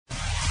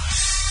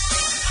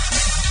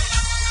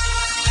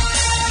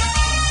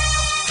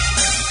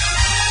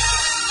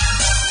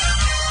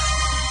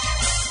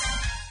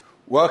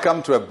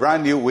Welcome to a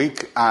brand new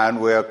week,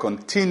 and we're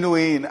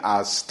continuing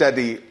our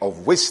study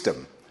of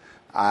wisdom.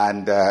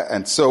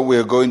 And so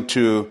we're going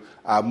to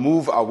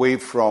move away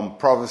from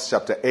Proverbs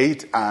chapter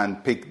 8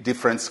 and pick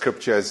different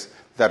scriptures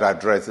that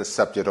address the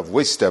subject of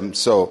wisdom.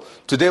 So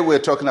today we're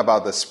talking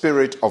about the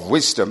spirit of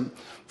wisdom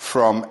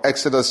from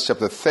Exodus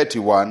chapter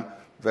 31,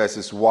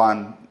 verses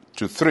 1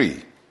 to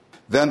 3.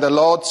 Then the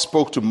Lord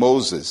spoke to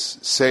Moses,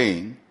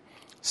 saying,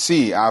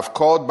 "See, I have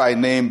called by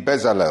name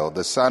Bezalel,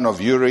 the son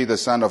of Uri, the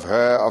son of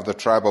Hur, of the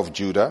tribe of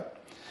Judah,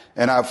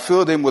 and I have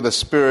filled him with the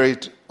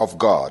Spirit of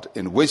God,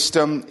 in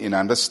wisdom, in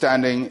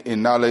understanding,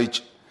 in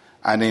knowledge,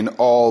 and in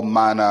all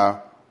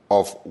manner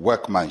of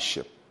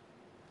workmanship."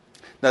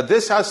 Now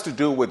this has to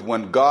do with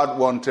when God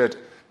wanted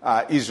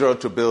Israel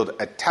to build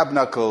a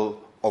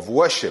tabernacle of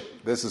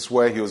worship. This is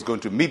where he was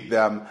going to meet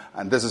them,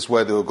 and this is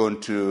where they were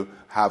going to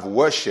have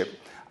worship.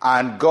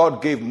 And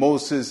God gave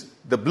Moses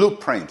the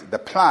blueprint, the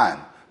plan,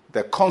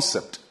 the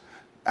concept.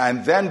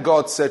 And then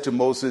God said to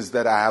Moses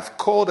that I have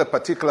called a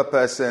particular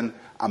person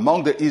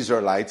among the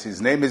Israelites. His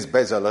name is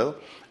Bezalel,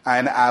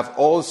 and I've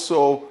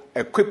also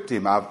equipped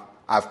him.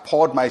 I've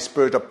poured my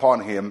spirit upon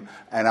him,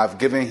 and I've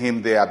given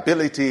him the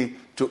ability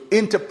to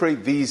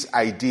interpret these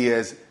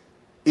ideas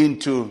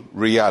into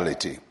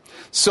reality.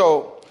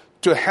 So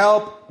to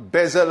help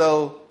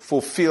Bezalel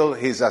fulfill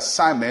his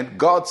assignment,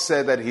 God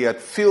said that he had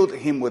filled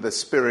him with the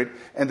Spirit,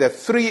 and there are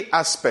three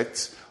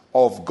aspects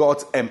of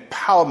God's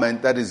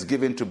empowerment that is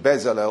given to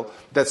Bezalel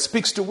that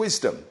speaks to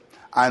wisdom.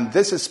 And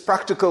this is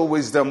practical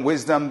wisdom,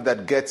 wisdom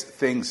that gets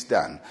things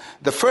done.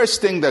 The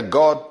first thing that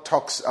God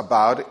talks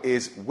about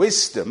is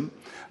wisdom,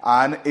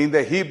 and in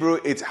the Hebrew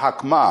it's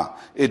hakmah.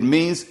 It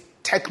means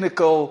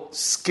technical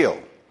skill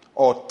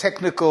or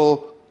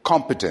technical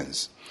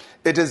competence.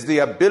 It is the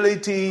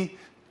ability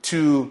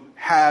to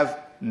have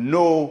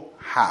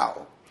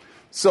know-how.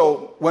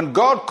 So when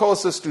God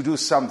calls us to do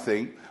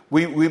something,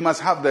 we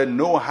must have the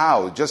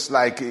know-how, just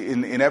like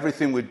in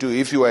everything we do.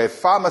 If you are a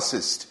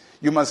pharmacist,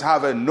 you must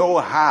have a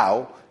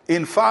know-how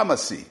in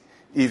pharmacy.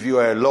 If you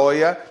are a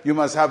lawyer, you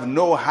must have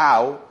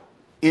know-how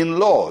in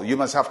law. You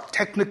must have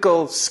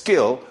technical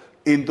skill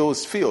in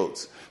those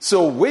fields.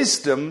 So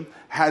wisdom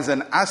has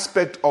an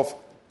aspect of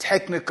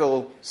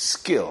technical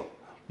skill.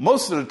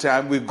 Most of the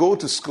time, we go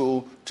to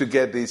school to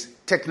get this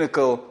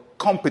technical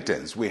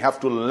competence. We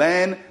have to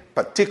learn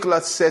particular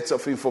sets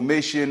of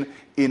information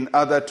in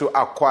order to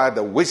acquire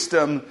the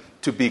wisdom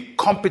to be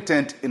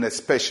competent in a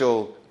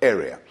special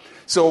area.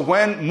 So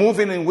when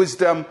moving in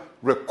wisdom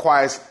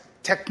requires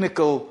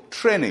technical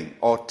training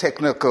or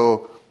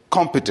technical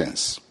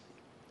competence.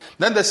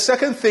 Then the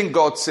second thing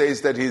God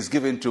says that he's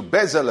given to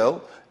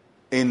Bezalel,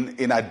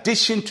 in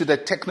addition to the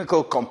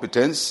technical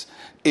competence,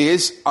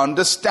 is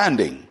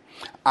understanding.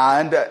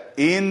 And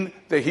in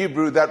the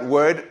Hebrew, that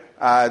word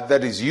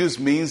that is used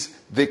means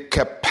the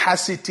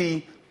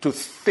capacity to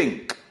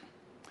think.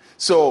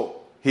 So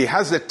he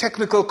has the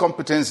technical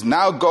competence.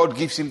 Now God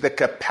gives him the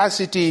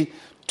capacity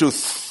to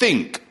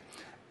think.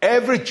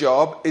 Every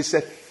job is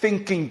a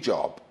thinking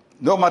job.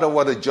 No matter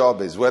what the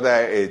job is, whether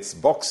it's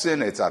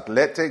boxing, it's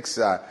athletics,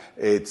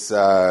 it's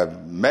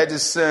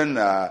medicine,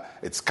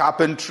 it's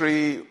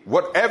carpentry,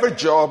 whatever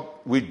job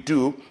we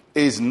do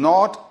is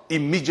not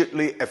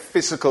immediately a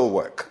physical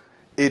work.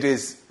 It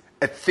is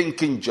a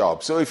thinking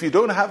job. So if you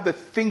don't have the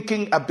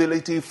thinking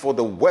ability for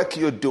the work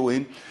you're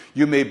doing,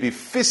 you may be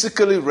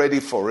physically ready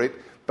for it,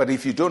 but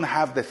if you don't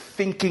have the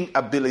thinking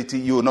ability,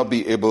 you will not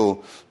be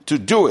able to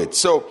do it.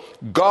 So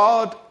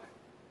God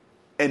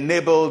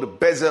enabled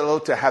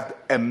Bezalel to have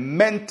a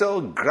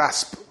mental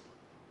grasp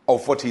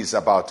of what he's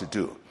about to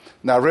do.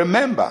 Now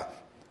remember,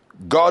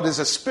 God is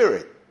a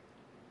spirit.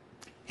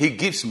 He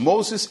gives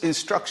Moses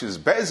instructions.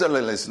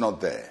 Bezalel is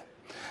not there.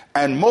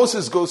 And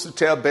Moses goes to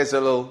tell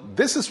Bezalel,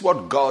 this is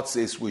what God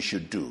says we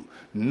should do.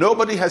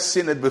 Nobody has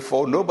seen it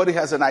before. Nobody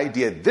has an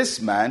idea.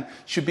 This man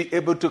should be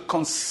able to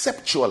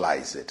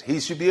conceptualize it. He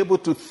should be able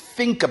to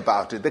think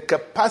about it. The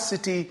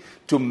capacity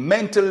to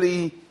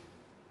mentally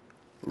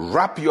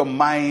wrap your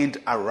mind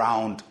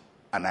around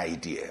an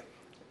idea.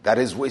 That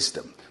is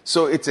wisdom.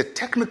 So it's a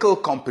technical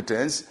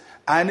competence,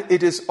 and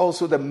it is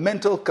also the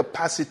mental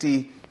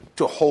capacity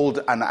to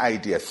hold an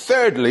idea.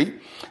 Thirdly,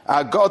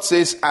 God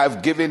says,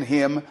 I've given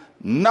him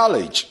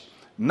knowledge.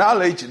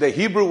 Knowledge, the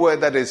Hebrew word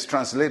that is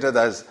translated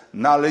as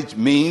knowledge,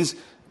 means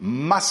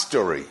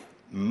mastery.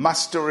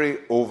 Mastery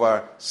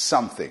over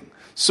something.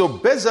 So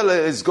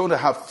Bezalel is going to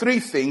have three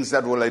things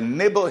that will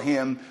enable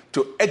him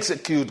to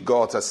execute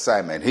God's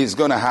assignment. He's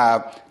going to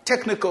have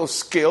technical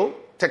skill,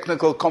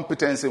 technical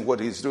competence in what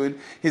he's doing.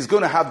 He's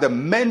going to have the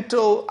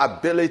mental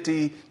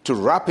ability to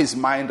wrap his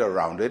mind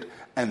around it.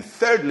 And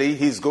thirdly,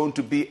 he's going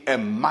to be a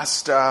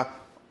master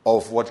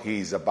of what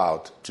he's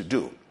about to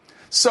do.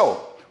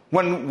 So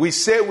when we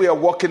say we are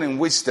walking in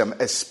wisdom,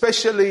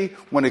 especially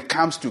when it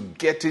comes to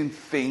getting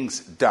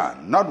things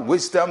done, not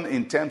wisdom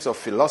in terms of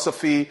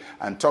philosophy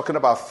and talking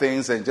about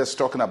things and just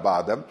talking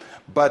about them,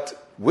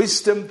 but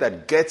wisdom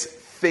that gets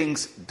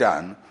things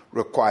done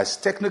requires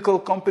technical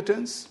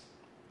competence.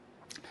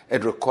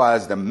 It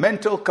requires the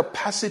mental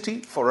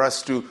capacity for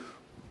us to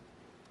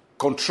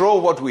control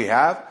what we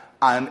have,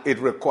 and it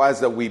requires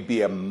that we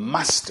be a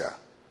master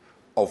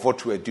of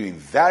what we're doing.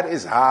 That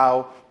is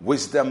how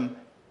wisdom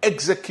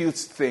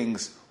executes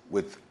things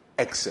with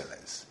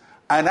excellence.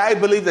 And I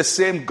believe the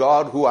same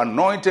God who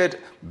anointed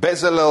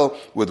Bezalel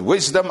with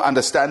wisdom,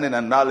 understanding,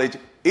 and knowledge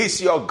is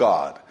your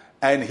God.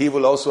 And he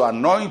will also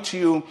anoint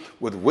you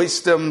with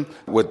wisdom,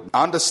 with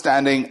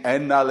understanding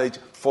and knowledge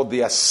for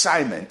the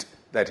assignment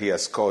that he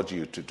has called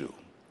you to do.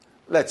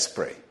 Let's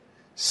pray.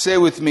 Say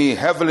with me,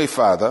 Heavenly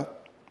Father,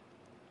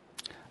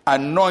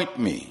 anoint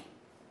me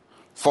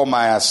for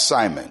my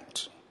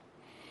assignment.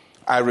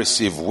 I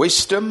receive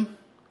wisdom,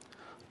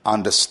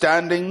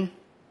 understanding,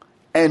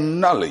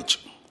 and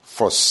knowledge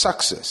for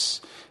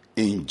success.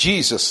 In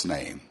Jesus'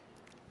 name,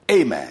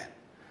 amen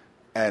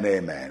and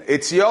amen.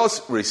 It's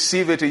yours.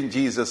 Receive it in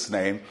Jesus'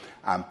 name.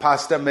 I'm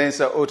Pastor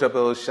Mensa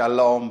Otabil.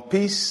 Shalom,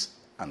 peace,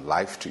 and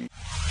life to you.